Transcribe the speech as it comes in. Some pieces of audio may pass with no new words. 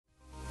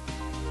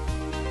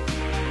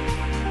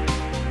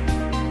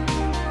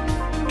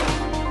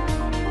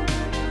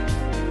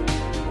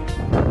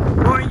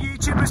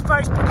us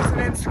Facebookers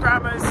and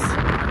Instagrammers.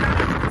 I know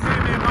that you can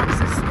hear me amongst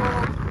this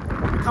storm.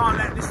 We can't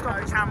let this go,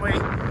 can we?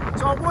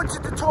 So I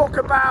wanted to talk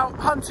about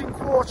hunting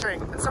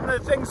quartering and some of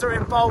the things that are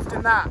involved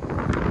in that.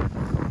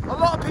 A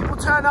lot of people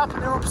turn up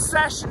and their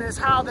obsession is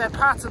how their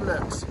pattern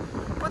looks,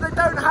 but they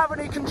don't have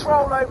any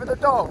control over the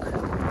dog.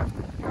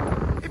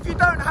 If you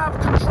don't have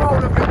control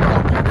of your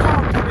dog, you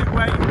can't put it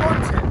where you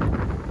want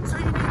it. So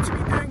you need to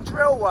be doing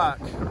drill work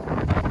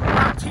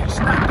about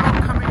teaching that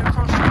dog coming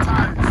across your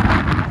toes.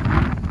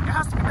 It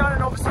has to be done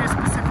in obviously a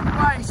specific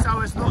way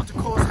so as not to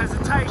cause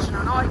hesitation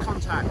and eye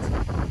contact.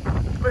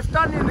 But if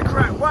done in the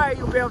correct way,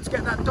 you'll be able to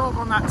get that dog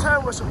on that toe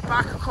whistle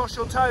back across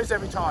your toes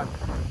every time,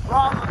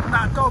 rather than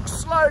that dog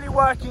slowly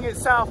working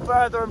itself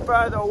further and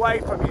further away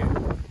from you.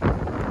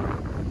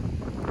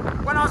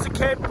 When I was a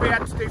kid, we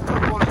had to do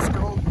football at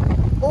school.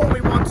 All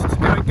we wanted to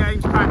do in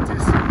games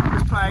practice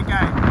was play a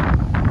game.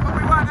 But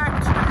we weren't able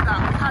to do that.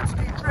 We had to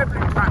do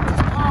dribbling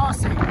practice,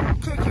 passing,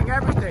 kicking,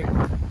 everything.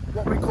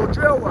 What we call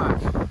drill work.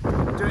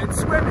 Doing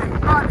swimming,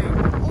 running,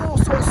 all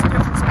sorts of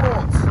different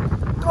sports.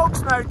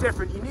 Dog's no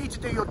different. You need to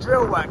do your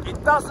drill work.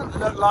 It doesn't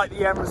look like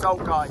the end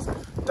result, guys.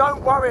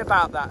 Don't worry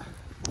about that.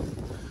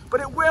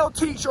 But it will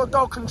teach your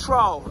dog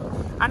control.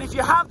 And if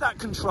you have that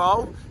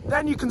control,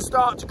 then you can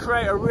start to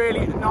create a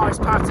really nice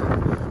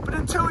pattern. But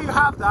until you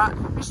have that,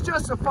 it's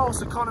just a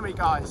false economy,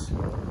 guys.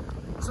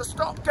 So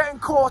stop getting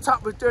caught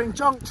up with doing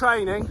junk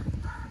training.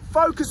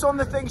 Focus on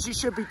the things you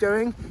should be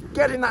doing.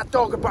 Getting that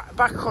dog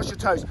back across your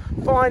toes.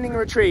 Finding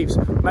retrieves.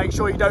 Make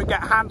sure you don't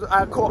get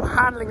caught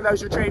handling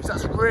those retrieves.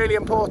 That's really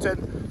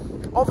important.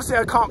 Obviously,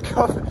 I can't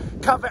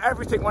cover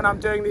everything when I'm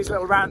doing these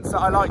little rants that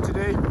I like to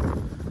do.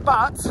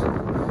 But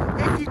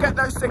if you get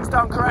those things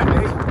done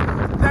correctly,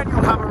 then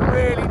you'll have a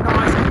really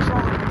nice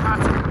controllable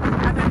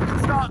pattern, and then you can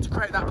start to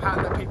create that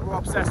pattern that people are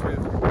obsessed with.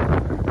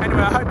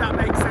 Anyway, I hope that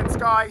makes sense,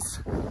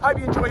 guys. Hope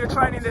you enjoy your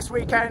training this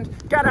weekend.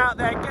 Get out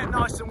there, get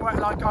nice and wet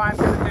like I am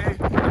going to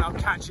do, and I'll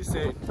catch you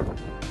soon.